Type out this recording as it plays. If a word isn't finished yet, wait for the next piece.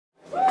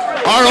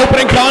Our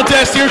opening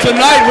contest here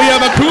tonight, we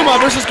have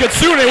Akuma versus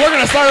Kitsune. We're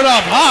going to start it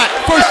off hot.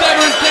 First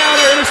ever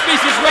encounter,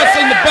 interspecies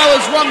wrestling. The bell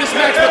is rung. This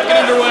match will get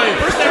underway.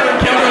 First ever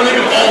encounter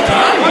of all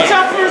time. Watch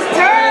out for his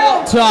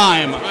tail!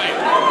 Time. Right.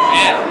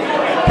 And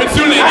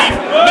Kitsune,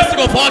 the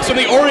mystical fox from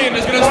the Orient,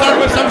 is going to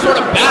start with some sort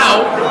of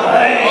bow.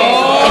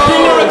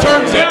 Akuma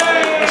returns it.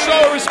 A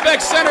show of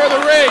respect, center of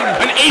the ring.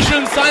 An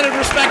Asian sign of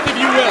respect, if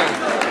you will.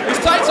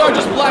 These tights are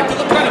just black. They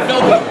look kind of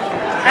velvet.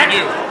 I do.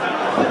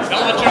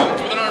 Velvet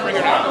Jones with an arm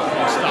wringer now.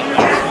 Stop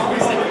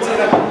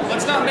that.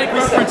 Let's not make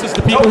references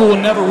to people who will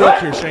never work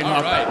here, Shane.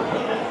 All right.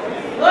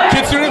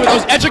 Kitsune with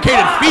those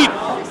educated feet.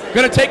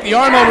 Going to take the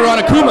arm over on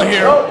Akuma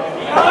here.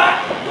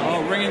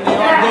 Oh, ringing the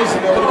arm goes to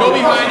the go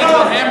behind into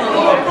the hammer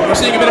lock. We're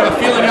seeing a bit of a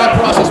feeling out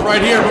process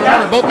right here. But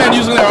remember, both men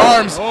using their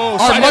arms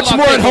are much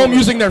more at home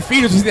using their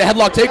feet as you see the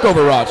headlock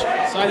takeover, Raj.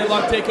 Side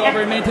headlock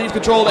takeover. He maintains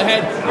control of the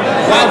head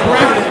while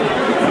grounded.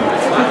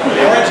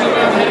 Wrenching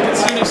around the head of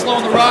Kitsune,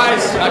 slowing the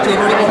rise. Back to a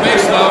vertical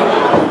base though.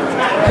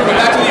 Akuma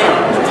back to the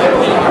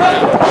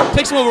arm.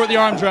 Takes him over with the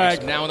arm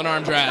drag. Now with an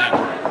arm drag.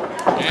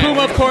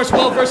 Akuma, of course,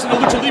 well versed in the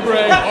lucha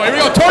libre. Oh, here we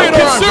go.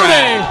 Tornado arm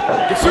drag.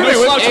 Kitsune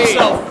slouched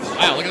himself.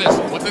 Wow, look at this.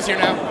 What's this here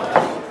now?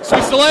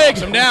 Sweeps the leg.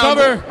 Some down.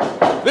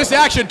 Cover. This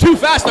action too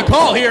fast to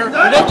call here.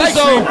 Leg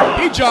sweep.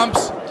 He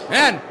jumps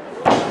and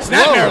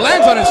Snapmare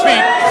lands on his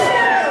feet.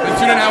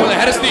 Kitsune now with a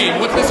head of steam.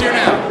 What's this here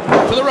now?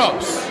 To the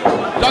ropes.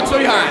 Ducks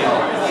behind.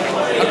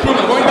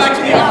 Akuma going back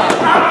to the arm.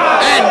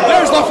 And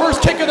there's the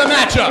first kick of the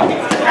matchup.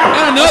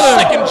 And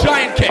another second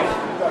giant kick.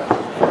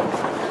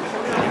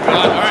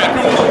 All right,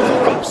 Akuma to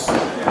the ropes.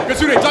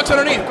 Kitsune ducks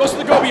underneath, goes to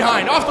the go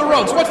behind, off the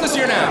ropes. What's this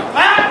here now?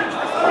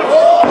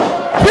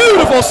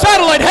 Beautiful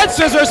satellite head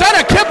scissors and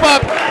a kip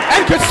up.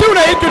 And Kitsune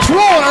in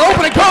control in our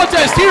opening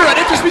contest here at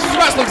Interspecies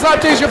Wrestling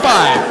Slamtasia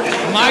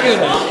 5. My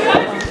goodness.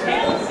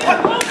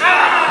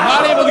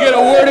 Not able to get a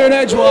word in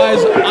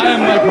edgewise. I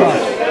am Mike Rock.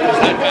 It's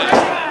that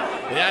fast.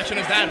 The action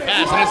is that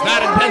fast and it's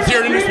that intense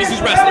here in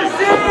Interspecies Wrestling.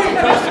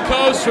 Coast to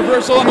coast,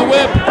 reversal on the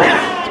whip.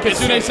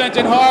 Kitsune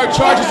sent in hard,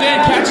 charges in,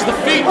 catches the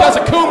feet, does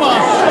Akuma,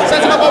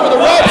 sends him up over the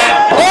ropes.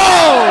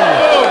 Oh!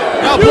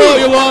 Now blow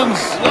your lungs.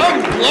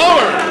 Lung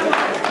blower.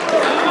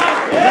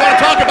 You want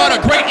to talk about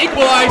a great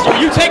equalizer?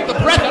 You take the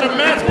breath out of a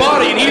man's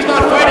body and he's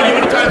not fighting you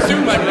anytime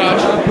soon, my Raj.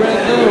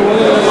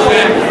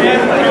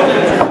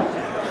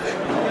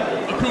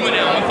 Akuma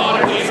now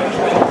methodically.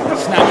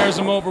 Snapmares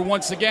him over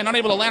once again,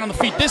 unable to land on the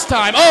feet this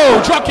time.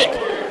 Oh, drop kick.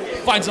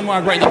 Finds him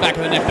right in the back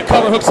of the neck. The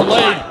cover hooks the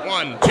leg.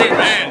 1, 2,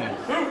 and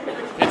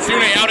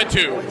Kitsune out at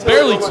 2.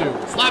 Barely 2.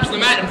 Slaps the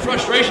mat in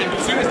frustration.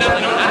 Kitsune's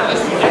definitely not out of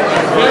this one.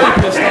 Very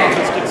pissed off,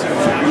 this Kitsune.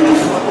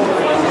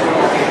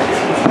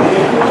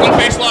 One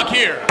face lock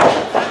here.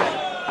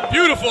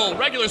 Beautiful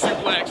regular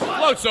suplex.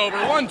 Floats over.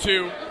 1,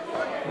 2.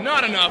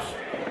 Not enough.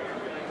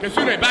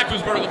 Kitsune back to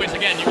his vertical base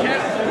again. You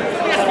can't.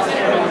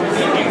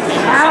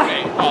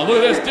 Oh,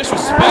 look at this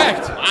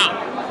disrespect. Wow.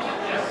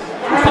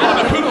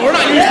 Akuma, we're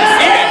not used to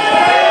seeing.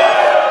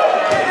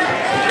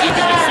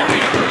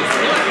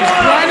 He's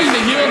grinding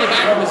the heel in the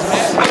back of his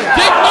head.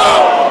 Dick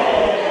move!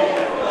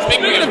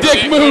 Speaking of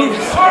dick moves,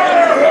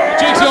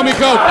 Jinx owe me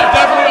Coke. I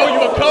definitely owe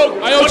you a Coke.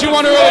 I owed you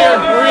one earlier.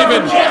 We're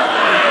even.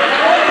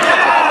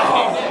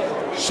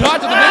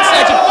 Shot to the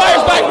midsection,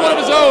 fires back one of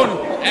his own.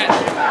 And,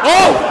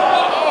 oh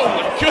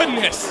my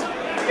goodness.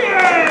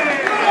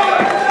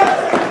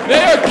 They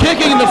are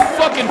kicking the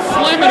fucking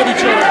phlegm out of each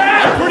other.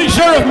 I'm pretty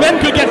sure if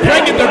men could get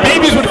pregnant, their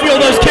babies would feel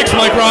those kicks,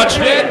 Mike Raj.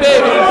 Dead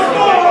babies.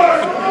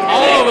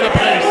 All over the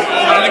place.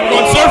 I think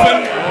we're going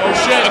surfing. Oh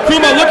shit.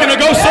 Akuma looking to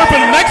go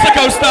surfing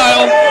Mexico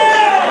style.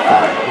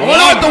 I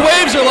wonder what the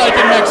waves are like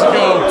in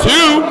Mexico. 2,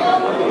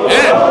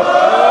 and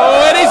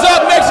oh, and he's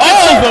up Mexico.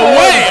 All the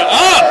way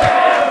up.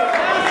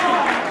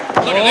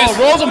 Look at this.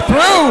 Rolls him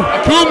through.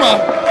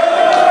 Akuma.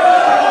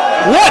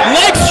 What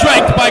leg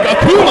strength by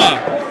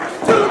Akuma.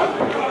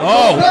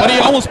 Oh, but he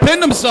almost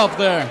pinned himself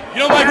there.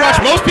 You know, Mike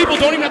Rush, most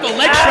people don't even have the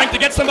leg strength to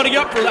get somebody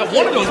up for that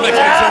one of those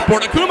Mexican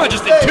surfboard. Akuma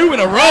just did 2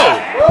 in a row.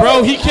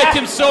 Bro, he kicked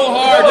him so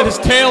hard that his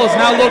tail is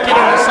now located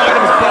on the side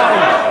of his body.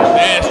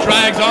 This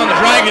drags on the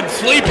Dragon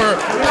Sleeper.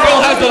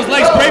 Still has those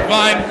legs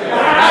grapevine.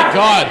 My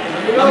God.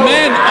 A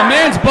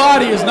man's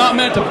body is not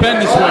meant to bend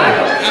this way.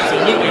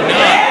 Absolutely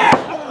not.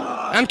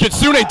 And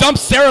Kitsune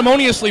dumps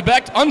unceremoniously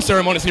back to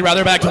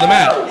the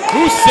mat.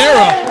 Who's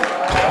Sarah?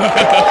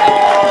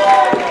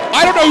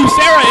 I don't know who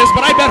Sarah is,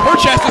 but I bet her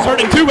chest is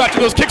hurting too after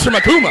those kicks from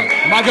Akuma.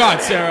 My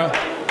God, Sarah.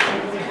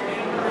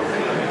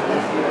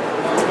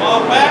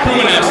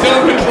 Akuma now still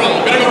in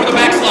control. Gonna go for the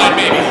backslide,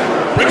 maybe.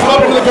 Brings him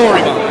up into the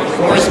gory line.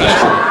 Gory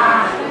special.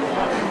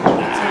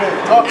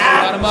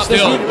 Got him up.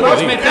 Still. This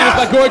move made famous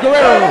by Gory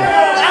Guerrero.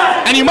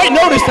 And you might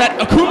notice that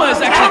Akuma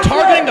is actually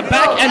targeting the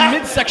back and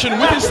midsection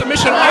with his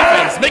submission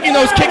offense, making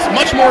those kicks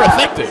much more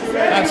effective.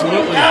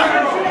 Absolutely.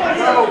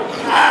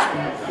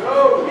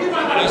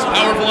 As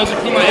powerful as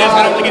Akuma is,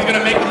 I don't think he's going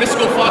to make the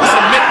Mystical Fox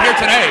submit here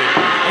today.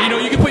 And you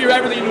know, you can put your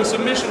everything into a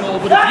submission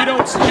hold, but if you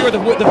don't secure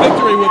the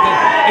victory with it,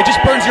 it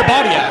just burns your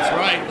body out. That's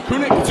right.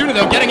 Kitsune,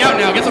 though, getting out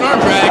now, gets an arm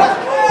drag,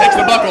 takes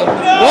the buckle.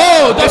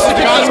 Whoa, This is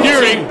John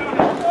Geary.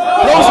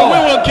 Throws a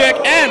will of whirlwind kick,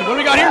 and what do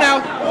we got here now?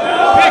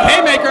 Big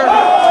haymaker.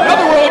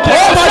 Another whirlwind kick.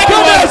 Oh my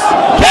goodness!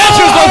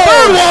 Catches the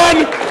third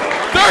one.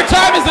 Third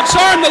time is the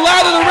charm, the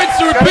lather, the rinse,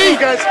 to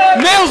repeat.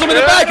 Nails him in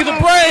the back of the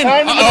brain.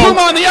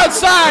 Akuma on the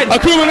outside.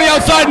 Akuma on the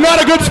outside, not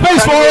a good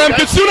space for him.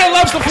 Kitsune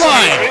loves to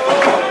fly.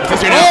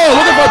 Oh,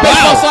 looking for a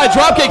baseball slide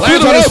drop kick through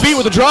Lands the on his ropes. feet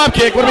with a drop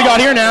kick. What do we got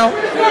here now?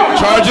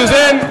 Charges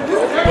in,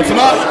 puts him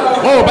up.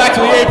 Whoa, back to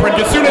the apron.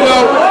 Kitsune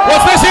though.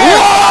 What's this here?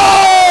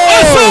 Whoa!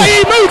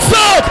 Acai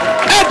moonsault,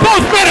 and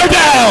both men are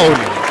down.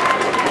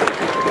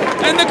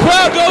 And the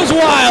crowd goes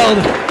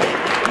wild.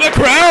 The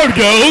crowd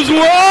goes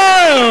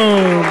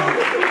wild.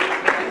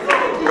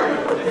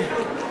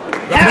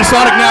 Referee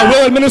Sonic now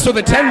will administer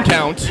the 10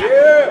 count.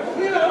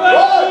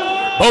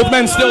 Both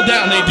men still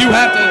down. They do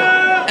have to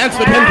answer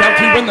the 10 count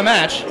to win the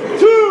match.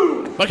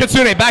 But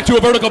Kitsune back to a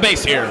vertical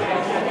base here.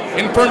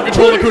 In firm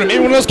control of Akuma. Maybe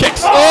one of those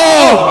kicks.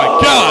 Oh my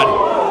God.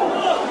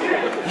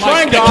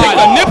 Trying to kick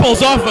the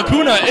nipples off of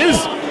Akuma is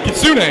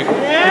Kitsune.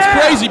 It's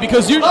crazy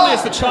because usually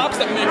it's the chops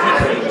that make me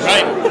cringe.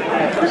 Right.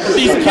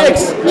 These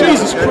kicks,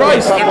 Jesus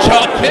Christ. They're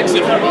chop kicks,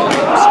 if you will.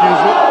 Excuse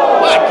me.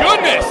 My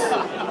goodness.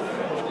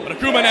 But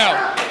Akuma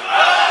now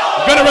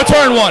gonna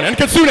return one, and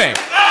Kitsune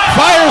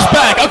fires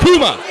back.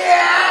 Akuma.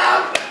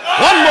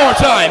 One more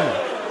time.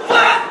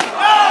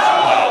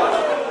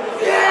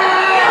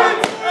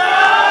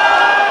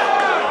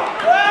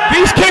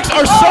 These kicks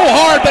are so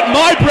hard that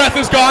my breath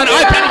is gone.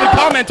 I can't even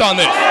comment on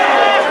this.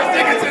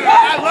 Dickinson,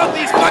 I love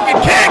these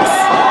fucking kicks.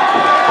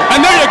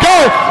 And there you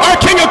go. Our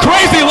king of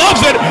crazy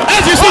loves it.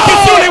 As you see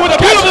Kitsune with a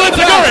beautiful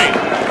enziguri.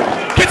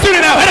 Kitsune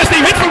now, head of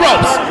steam, hits the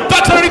ropes.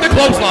 Ducks underneath the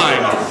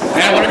clothesline.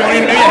 And what are we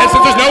going to maybe a head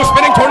scissors? No.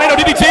 Spinning tornado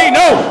DDT?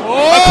 No.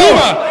 Oh.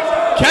 Akuma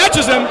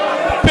catches him.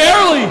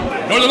 Barely.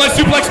 Northern Lights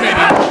suplex maybe.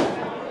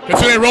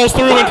 Kitsune rolls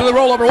through into the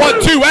rollover.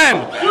 1, 2,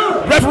 and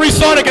referee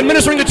Sonic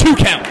administering the 2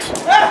 count.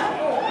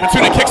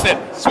 Kitsune kicks it.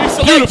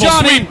 Beautiful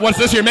sweep. What's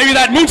this here? Maybe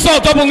that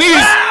moonsault double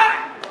knees.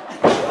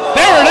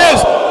 There it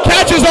is.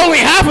 Catches only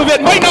half of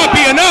it. Might not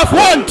be enough.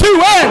 1,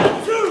 2, and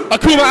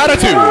Akuma out of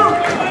 2.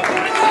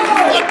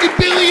 Lucky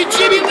Billy and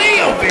Jimmy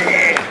Lee over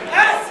here.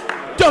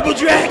 Double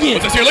dragon.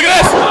 What's this here? Look at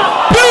this.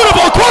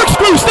 Beautiful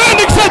corkscrew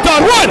standing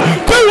senton. 1,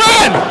 2,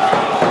 and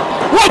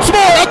once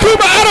more.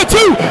 Akuma out of 2.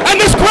 And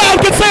this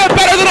crowd can say it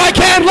better than I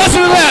can.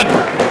 Listen to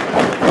them.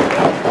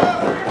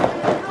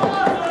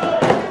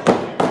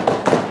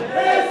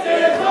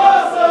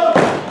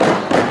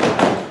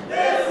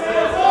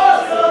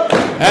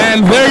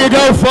 And there you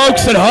go,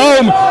 folks at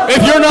home.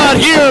 If you're not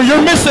here,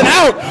 you're missing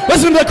out.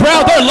 Listen to the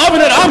crowd. They're loving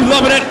it. I'm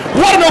loving it.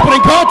 What an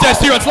opening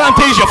contest here at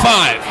Slamtasia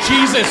 5.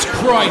 Jesus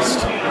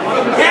Christ.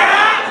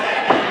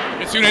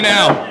 Kitsune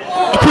now.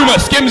 Akuma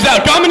skims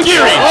out.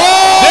 Gamangiri.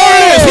 Oh! There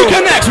it is. He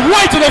connects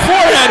right to the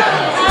forehead.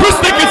 Chris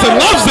Dickinson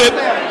loves it.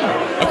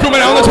 Akuma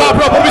now on the top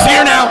rope. What do we see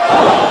here now?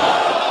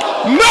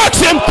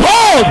 Knocks him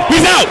cold.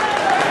 He's out.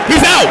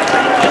 He's out.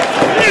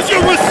 Here's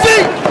your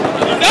receipt.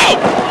 He's out.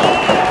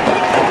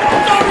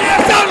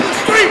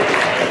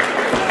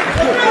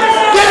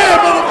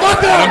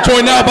 I'm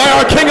joined now by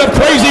our king of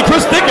crazy,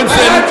 Chris Dickinson.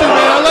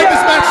 I like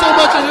this match so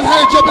much, I just had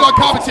to jump in on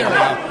commentary.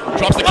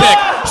 Drops the kick,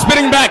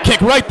 spinning back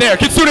kick right there.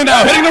 Kitsune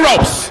now hitting the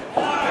ropes.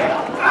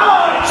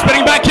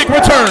 Spinning back kick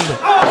returned.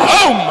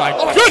 Oh my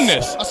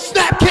goodness. A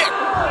snap kick.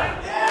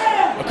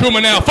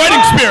 Akuma now,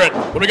 fighting spirit.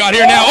 What do we got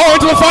here now? Oh,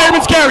 into the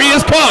fireman's carry. He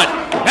is caught.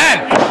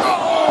 And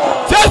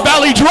Death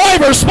Valley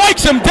driver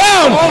spikes him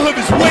down. All of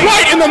his weight.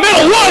 Right in the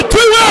middle. 1, 2,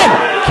 and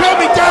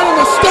coming down on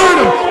the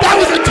sternum.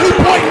 That was a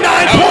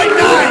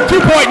 2.9.9.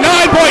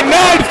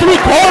 2.9.9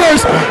 3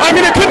 quarters. I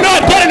mean, it could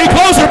not get any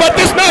closer, but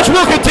this match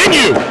will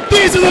continue.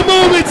 These are the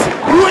moments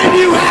when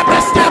you have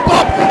to step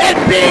up and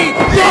be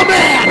the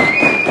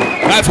man.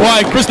 That's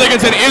why Chris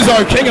Dickinson is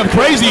our king of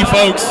crazy,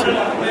 folks.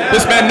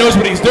 This man knows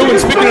what he's doing.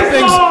 Speaking of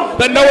things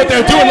that know what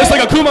they're doing, looks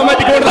like Akuma might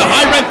be going to the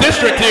high rent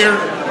district here.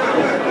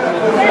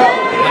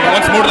 And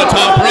once more to the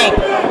top rope.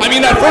 I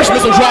mean, that first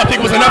missile drop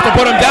kick was enough to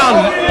put him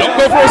down. Don't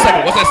go for a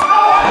second. What's this?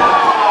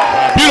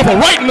 Beautiful,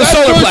 right in the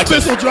solar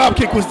plexus. That missile drop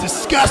kick was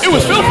disgusting. It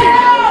was filthy.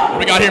 What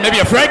do we got here?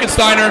 Maybe a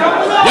Frankensteiner.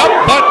 Yep,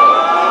 but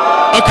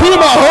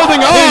Akuma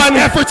holding on.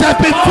 His efforts have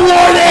been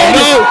thwarted. Oh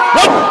no.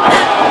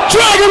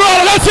 Dragon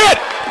Roller, that's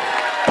it.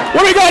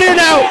 What do we got here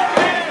now?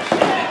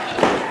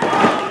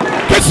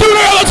 Kitsune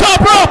on the top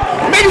rope.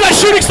 Maybe that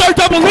shooting star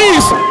double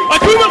knees.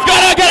 Akuma's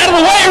gotta get out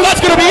of the way, or that's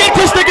gonna be it.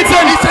 Chris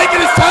Dickinson. He's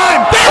taking his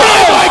time. There it is.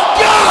 Oh my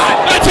God.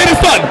 That's it. It's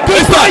done.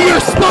 Goodbye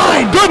your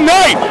spine. Good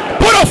night.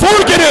 Put a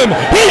fork in him.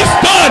 He's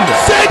done.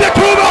 Send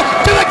Akuma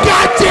to the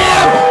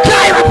goddamn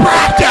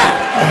chiropractor.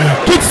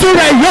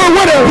 Kitsune, your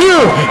winner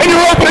here in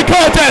your opening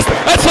contest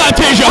at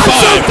Slamtasia 5. I'm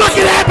so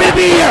fucking happy to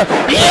be here.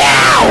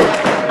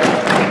 Yeah.